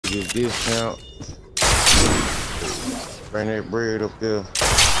get discount. Bring that bread up there.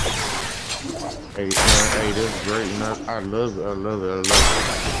 Hey, man, hey, this is great, man. I love it, I love it, I love it.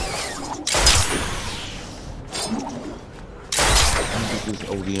 Let me get this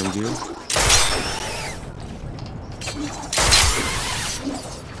ODM deal.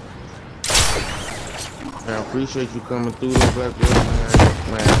 Man, I appreciate you coming through the Black Boy,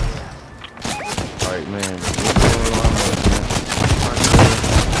 man. Alright, man. What's going on, man?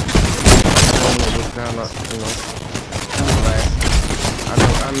 What's kind of, you know, relax.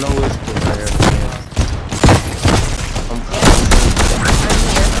 I know it's good, man.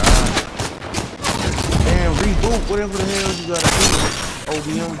 Damn, reboot, whatever the hell you gotta do.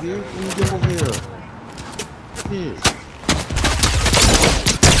 ODM gear, what you do over here? Yeah.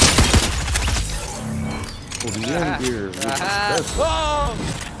 ODM gear.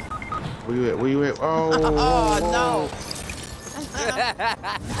 Where you at? Where you at? Oh, no.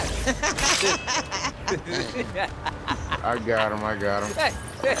 I got him, I got him.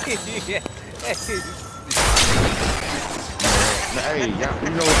 Hey, y'all, you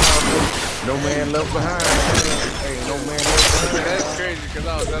know what y'all do? No man left behind. Hey, no man left behind. That's crazy because I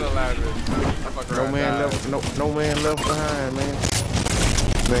was that loud. No man left behind, man.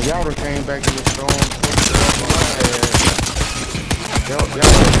 Man, y'all done came back in the storm. Y'all done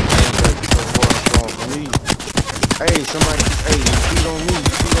came back in the storm for me. Hey, somebody, hey, feed on me,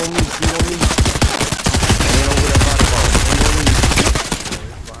 feed on me, feed on me. Ain't over that body ball, feed on me.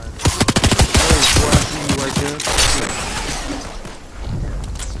 Hey, boy, I see you right there.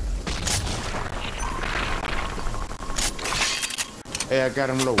 Hey, I got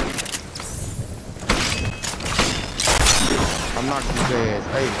him low. I'm knocking his ass.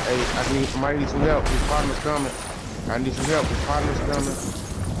 Hey, I might need some help. His partner's coming. I need some help. His partner's coming.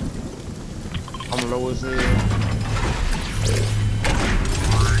 I'm low as hell.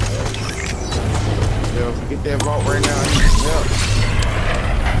 Yo, get that vault right now. I need some help.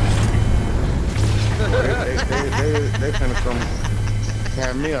 They finna come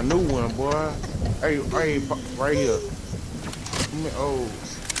have me a new one, boy. Hey, right here. Oh,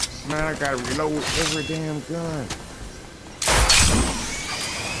 man, I gotta reload every damn gun.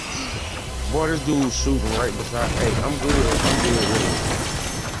 Boy, this dude's shooting right beside. Hey, I'm good with it.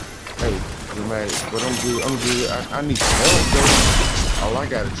 Hey, dramatic, but I'm good. I need some help, though. All I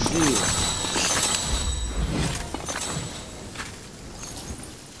got is shield.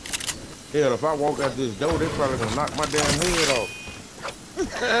 Hell, if I walk out this door, they probably gonna knock my damn head off.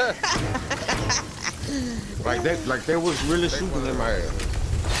 Like they was really shooting in my ass.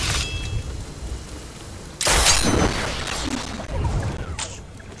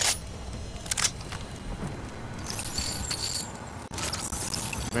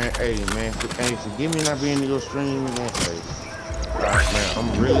 Man, hey, forgive me not being in your stream, man. Hey, right, man, I'm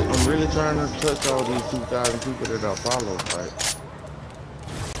really trying to touch all these 2,000 people that I follow, right?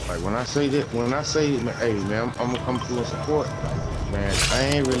 Like when I say that, man, hey, man, I'm gonna come through and support. Man, I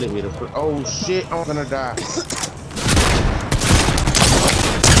ain't really here to put. Oh shit, I'm gonna die.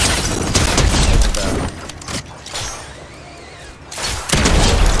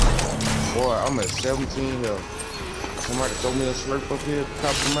 Boy, I'm at 17 health. Somebody throw me a slurp up here at the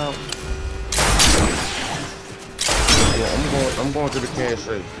top of the mountain. Yeah, I'm going to the cash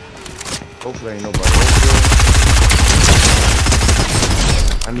safe. Hopefully ain't nobody over there.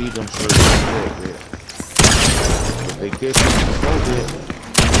 I need them slurps up there. If they catch me, don't get.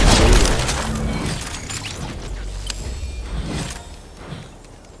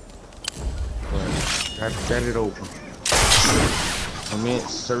 Got it open. I'm in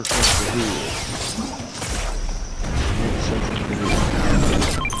searching for heels.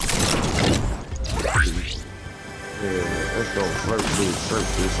 Yeah, let's go. Slurp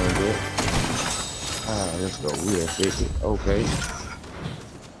this on there. Let's go. We'll fix it. Okay.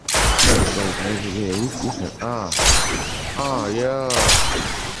 Yeah.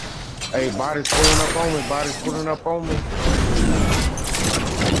 Hey, body's pulling up on me.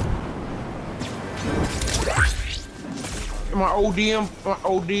 My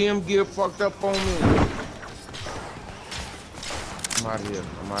ODM gear fucked up on me. I'm out of here.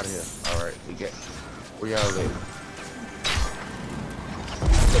 All right, we get. Where y'all at?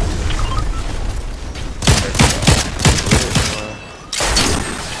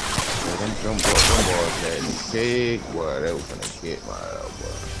 Them boys had me sick, boy. They was gonna get my ass,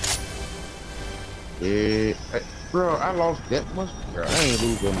 boy. Yeah, hey, bro, I lost that much. Bro, I ain't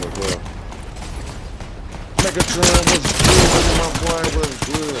lose that much, bro. Megatron was good, my boy was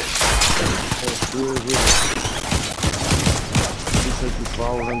good. Was good with it. You said you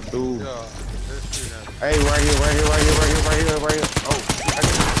following through. Hey, right here. Oh, I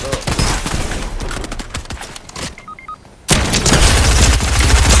got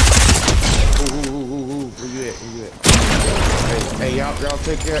Y'all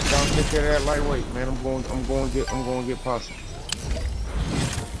take care of that lightweight, man. I'm going to get possum.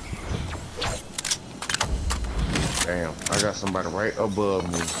 Damn, I got somebody right above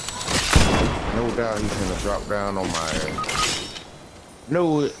me. No doubt he's gonna drop down on my ass.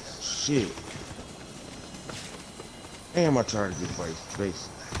 Know it. Shit. Damn, I tried to get face.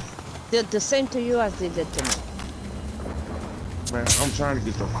 Did the same to you as they did to me. Man, I'm trying to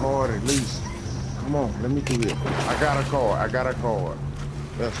get the card at least. Come on, let me do it. I got a card.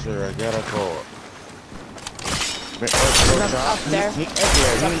 Yes, sir, I got a card. Man, up there. He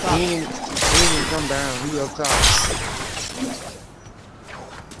didn't come down. He up top.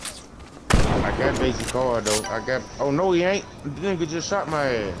 I got basic card though. Oh no, he ain't. The nigga just shot my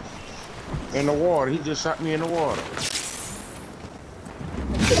ass in the water. He just shot me in the water.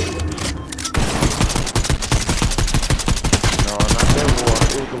 No, not that water.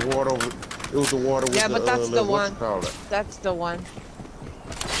 It was the water with yeah, but that's the one. That's the one.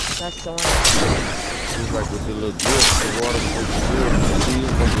 That's the one. It's like with the little drip, the water with the drip. See,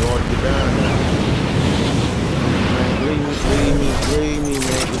 it's gonna be hard to get down there. Man, believe me,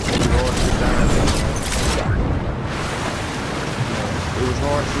 man. It's gonna be hard to get down there, man. It was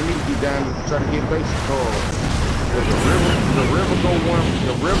hard for me to get down to try to get basic card. The river go one way.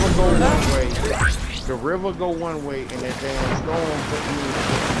 The river go one way, and that damn storm put me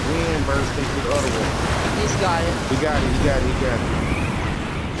wind burst into the other way. He's got it. He got it.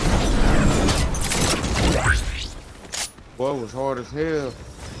 Boy, it was hard as hell.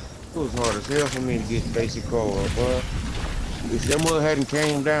 It was hard as hell for me to get basic card, boy. If that mud hadn't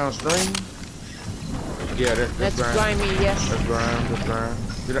came downstream, yeah, that's grimy, yes. That's grime.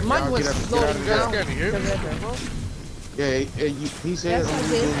 Mine was slowing down. Yeah, he said. Yes, I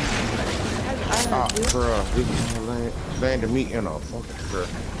did. I heard you. Bruh, this landed me in a fucking truck.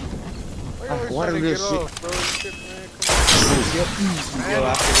 Why did this shit? Yo,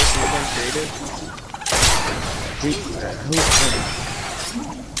 after this we've created.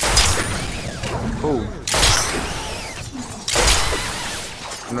 Who?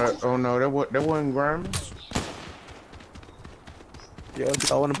 No, oh no, that wasn't grimy. Yo, do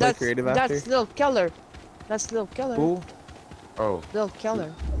y'all want to play creative after? That's Lil Keller. Who? Oh. Lil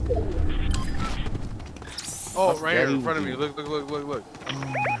Keller. Oh, right here in front of me. Look. In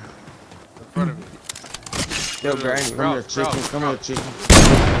front of me. Yo, Grimy. Come here, chicken. Come here, chicken.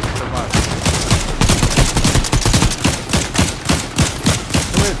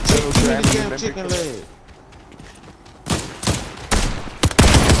 Chicken leg.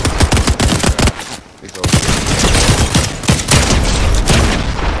 It's okay.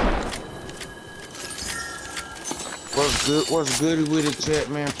 What's good with it, chat,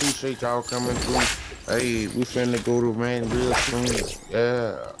 man? Appreciate y'all coming through. Hey, we finna go to man real soon.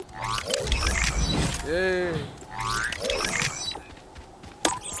 Yeah. Yeah.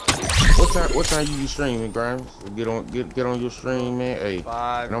 What time you be streaming, Grimes? Get on your stream, man. Hey.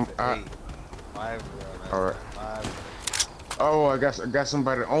 5 to 8. 5. All right. 5. Oh, I got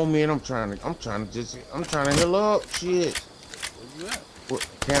somebody on me, and I'm trying to heal up. Shit. Where you at?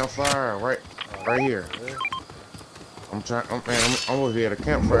 Campfire, right here. Yeah. I'm over here at a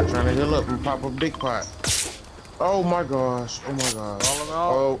campfire trying to heal up and pop a big pot. Oh my gosh.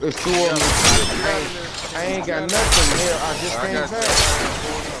 Oh, it's two of them. I ain't got nothing here. I just came back.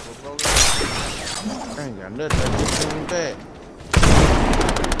 I ain't got nothing. I just came back.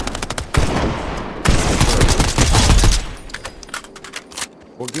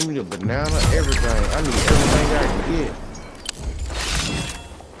 Well, give me the banana, everything. I need everything I can get.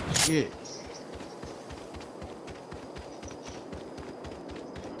 Shit.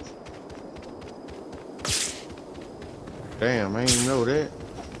 Damn, I ain't know that.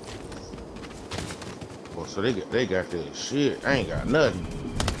 Well, so they got this shit. I ain't got nothing.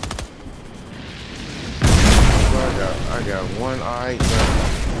 So I got one eye.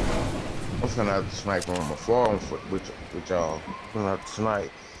 I'm finna have to snipe from afar with y'all. I'm finna have to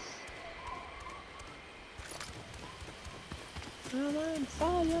snipe.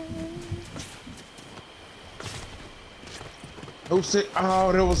 Who said?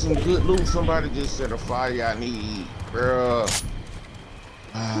 Oh, there was some good loot. Somebody just said a fire I need, bruh.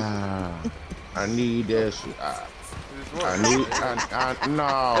 I need that shit. I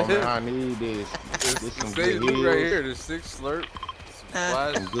need this. This some good heals. Right here, there's 6 slurp.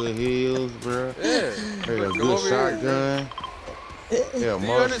 Some good heals, bruh. Yeah. Hey, a good shotgun. Yeah, Do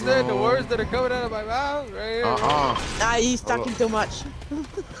you understand the words that are coming out of my mouth? Right here. Nah, he's talking too much.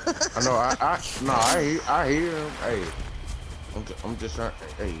 I know. I hear him. Hey. I'm just trying.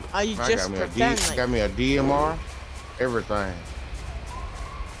 Hey, Are you just got me a DMR, everything.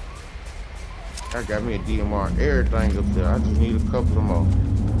 I got me a DMR, everything up there. I just need a couple of more.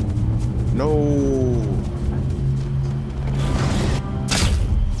 No.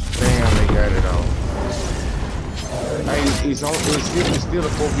 Damn, they got it all. Hey, it's still a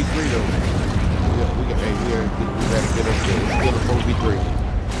 4v3 though. We gotta get up there. It's still a 4v3.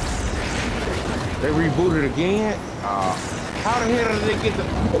 They rebooted again? How the hell did they get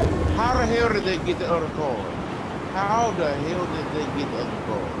the other card? How the hell did they get the other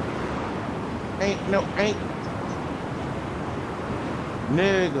card? Ain't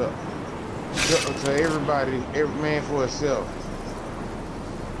nigga. To everybody, every man for himself.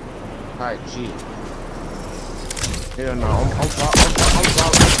 Type shit. Hell no, I'm following.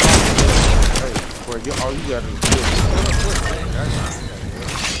 Hey, boy, all you gotta do is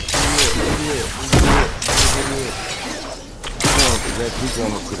we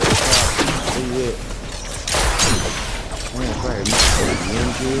going up to that top.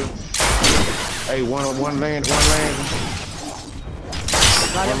 Hey, one land. They're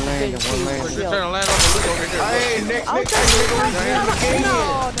trying to land on the loop over here. Hey, Nick, No.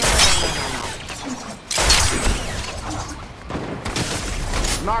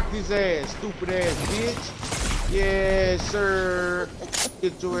 Knock his ass, stupid ass bitch. Yes, sir.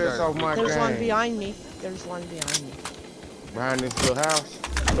 Get your ass off my game. There's one behind me. Behind this little house?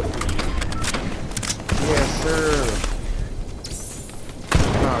 Yes, sir.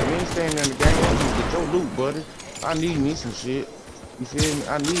 Nah, you ain't staying in the game. You need to get your loot, buddy. I need me some shit. You feel me?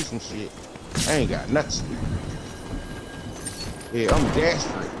 I need some shit. I ain't got nothing. Yeah, I'm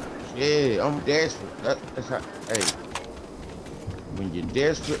desperate. That's how, hey. When you're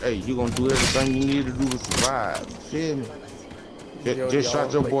desperate, hey, you gonna do everything you need to do to survive. You feel me? Just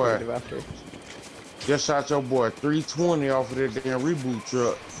shot your boy. Just shot your boy 320 off of that damn reboot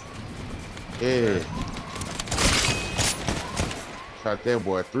truck. Yeah. Shot that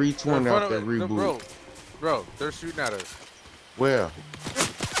boy 320 off that reboot. Bro, they're shooting at us. Where?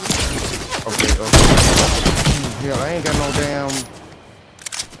 Okay. Hell, I ain't got no damn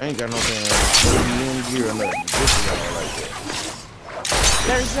gear or nothing. This is all like that.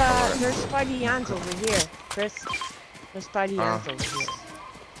 There's Spidey hands over here, Chris. There's Spidey hands over here.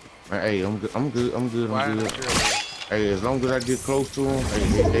 Hey, I'm good. Hey, as long as I get close to them,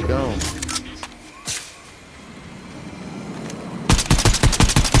 hey, they gone.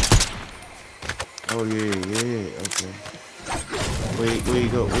 Oh yeah, okay. Where you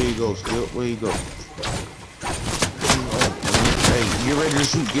go, Skip? Where you go? Hey, get ready to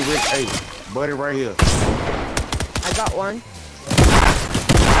shoot, get ready. Hey, buddy right here. I got one.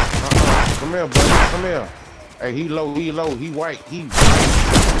 Come here, buddy, come here. Hey, he low, he white, I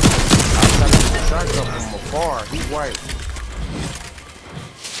shot him from afar, he white.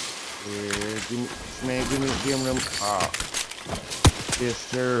 Yeah, give me them, yes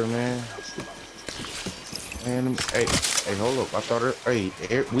sir, man. Man, hey, hold up, I thought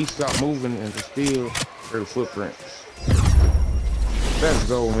we stopped moving and still heard footprints. Let's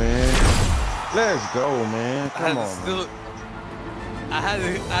go, man. Come on, man. I had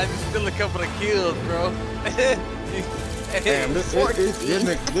to steal a couple of kills, bro. Damn, this nigga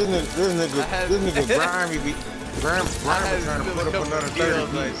Grimy trying to put up another 30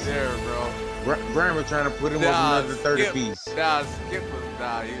 piece. Right there, bro. Grimy trying to put him up another 30 piece. Skip was, he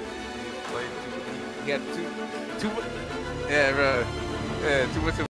played he had two, yeah, bro. Yeah, too much.